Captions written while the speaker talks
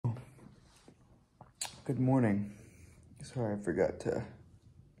Good morning. Sorry, I forgot to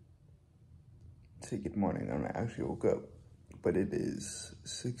say good morning when I actually woke up. But it is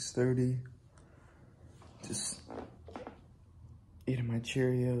 6:30. Just eating my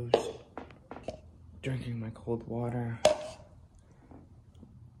Cheerios, drinking my cold water,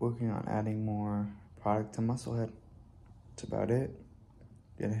 working on adding more product to Musclehead. That's about it.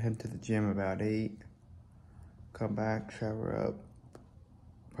 Gonna head to the gym about 8. Come back, shower up,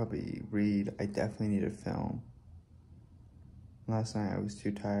 probably read. I definitely need to film. Last night I was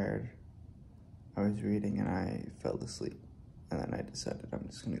too tired. I was reading and I fell asleep. And then I decided I'm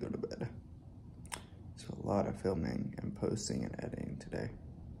just gonna go to bed. So a lot of filming and posting and editing today.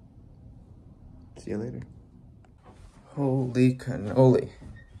 See you later. Holy cannoli.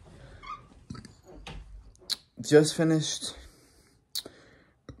 Just finished.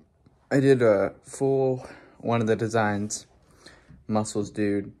 I did a full one of the designs, Muscles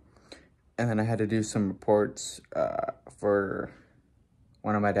Dude. And then I had to do some reports for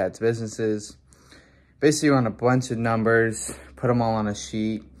one of my dad's businesses. Basically run a bunch of numbers, put them all on a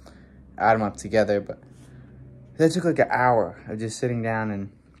sheet, add them up together. But that took like an hour of just sitting down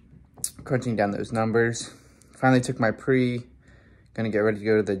and crunching down those numbers. Finally took my pre, gonna get ready to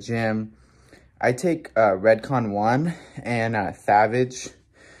go to the gym. I take Redcon 1 and Thavage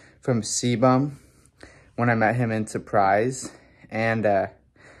from Sebum when I met him in Surprise. And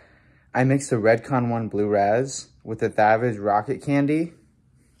I mixed the Redcon 1 Blue Raz with the Thavage Rocket Candy.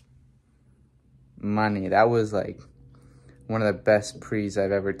 Money, that was like one of the best pre's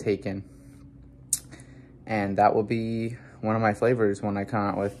I've ever taken. And that will be one of my flavors when I come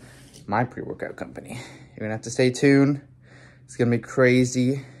out with my pre-workout company. You're gonna have to stay tuned. It's gonna be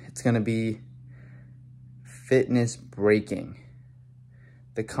crazy. It's gonna be fitness breaking,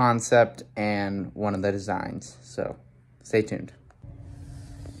 the concept and one of the designs. So stay tuned.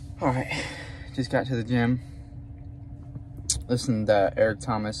 All right, just got to the gym. Listened to Eric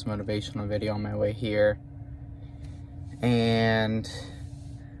Thomas motivational video on my way here. And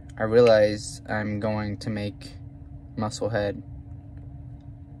I realized I'm going to make Musclehead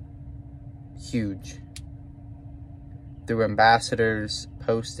huge. Through ambassadors,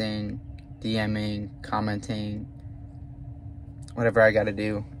 posting, DMing, commenting, whatever I gotta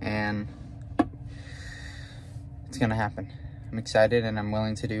do. And it's gonna happen. I'm excited and I'm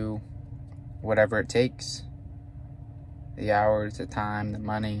willing to do whatever it takes. The hours, the time, the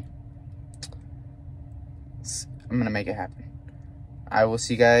money. I'm gonna make it happen. I will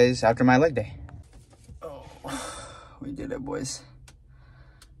see you guys after my leg day. Oh, we did it, boys.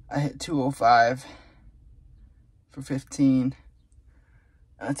 I hit 205 for 15.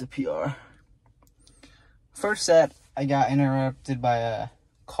 That's a PR. First set, I got interrupted by a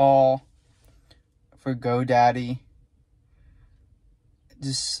call for GoDaddy.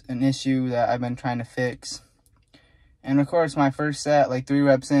 Just an issue that I've been trying to fix. And of course, my first set, like 3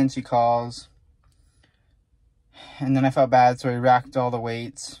 reps in, she calls. And then I felt bad, so I racked all the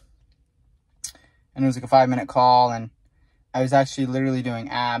weights. And it was like a 5-minute call, and I was actually literally doing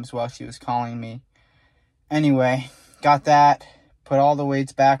abs while she was calling me. Anyway, got that, put all the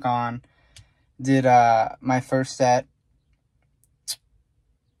weights back on, did my first set.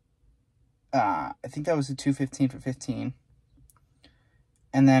 I think that was a 215 for 15.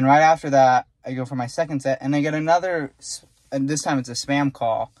 And then right after that, I go for my second set, and I get another, and this time it's a spam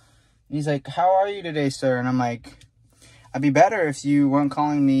call. And he's like, "How are you today, sir?" And I'm like, "I'd be better if you weren't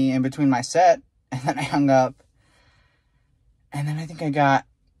calling me in between my set." And then I hung up. And then I think I got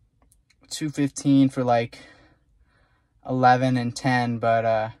 215 for like 11 and 10,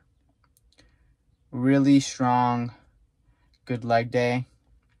 but really strong, good leg day.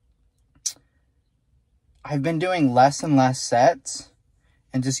 I've been doing less and less sets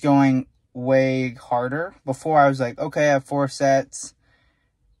and just going way harder. Before I was like, okay, I have 4 sets.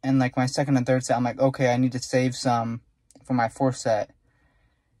 And like my second and third set, I'm like, okay, I need to save some for my 4th set.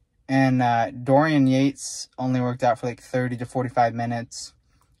 And Dorian Yates only worked out for like 30 to 45 minutes.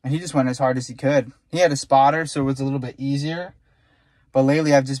 And he just went as hard as he could. He had a spotter, so it was a little bit easier. But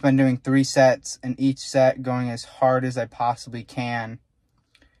lately, I've just been doing 3 sets, and each set going as hard as I possibly can.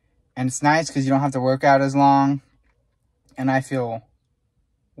 And it's nice because you don't have to work out as long. And I feel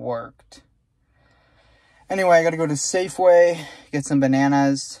worked. Anyway, I got to go to Safeway, get some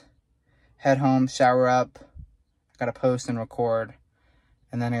bananas, head home, shower up. Got to post and record.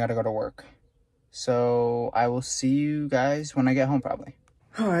 And then I got to go to work. So I will see you guys when I get home probably.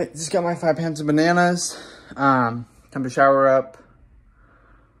 All right, just got my 5 pounds of bananas. Time to shower up,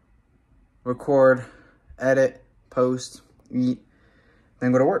 record, edit, post, eat,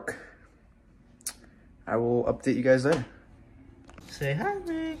 then go to work. I will update you guys later. Say hi,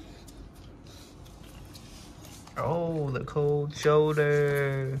 Rick. Oh, the cold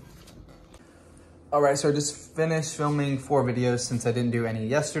shoulder. All right, so I just finished filming 4 videos since I didn't do any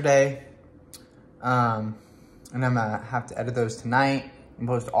yesterday. And I'm gonna have to edit those tonight and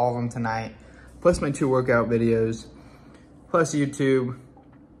post all of them tonight. Plus my 2 workout videos, plus YouTube.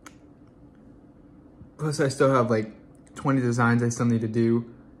 Plus I still have like 20 designs I still need to do.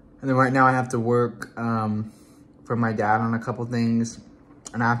 And then right now I have to work for my dad on a couple things,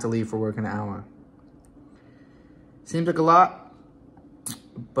 and I have to leave for work in an hour. Seems like a lot,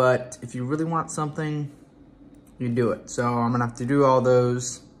 but if you really want something, you do it. So I'm gonna have to do all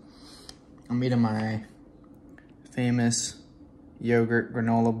those. I'm eating my famous yogurt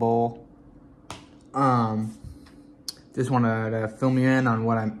granola bowl. Just wanted to fill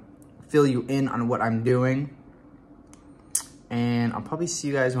you in on what I'm doing. And I'll probably see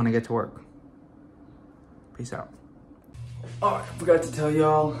you guys when I get to work. Peace out. Oh, I forgot to tell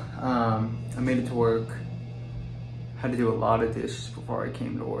y'all, I made it to work. Had to do a lot of dishes before I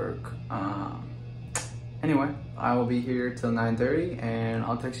came to work. Anyway, I will be here till 9:30, and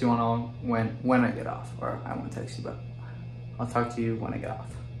I'll text you when I get off. Or I won't text you, but I'll talk to you when I get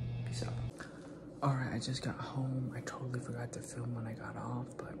off. Peace out. All right, I just got home. I totally forgot to film when I got off,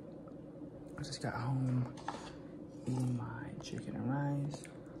 but I just got home, eating my chicken and rice,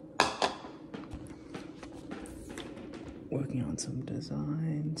 working on some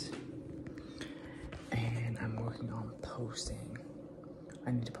designs, and I'm working on posting.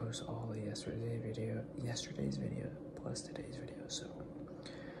 I need to post all of yesterday's video plus today's video, so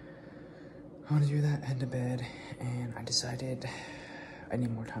I want to do that, head to bed, and I decided I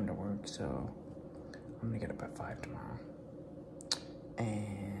need more time to work, so I'm gonna get up at 5 tomorrow,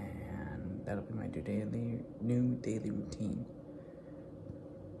 and that'll be my new daily routine.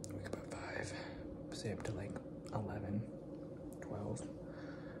 Wake up at 5, stay up to like 11, 12,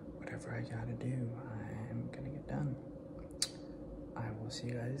 whatever I gotta do, I'm gonna get done. I will see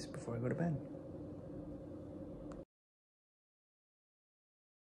you guys before I go to bed.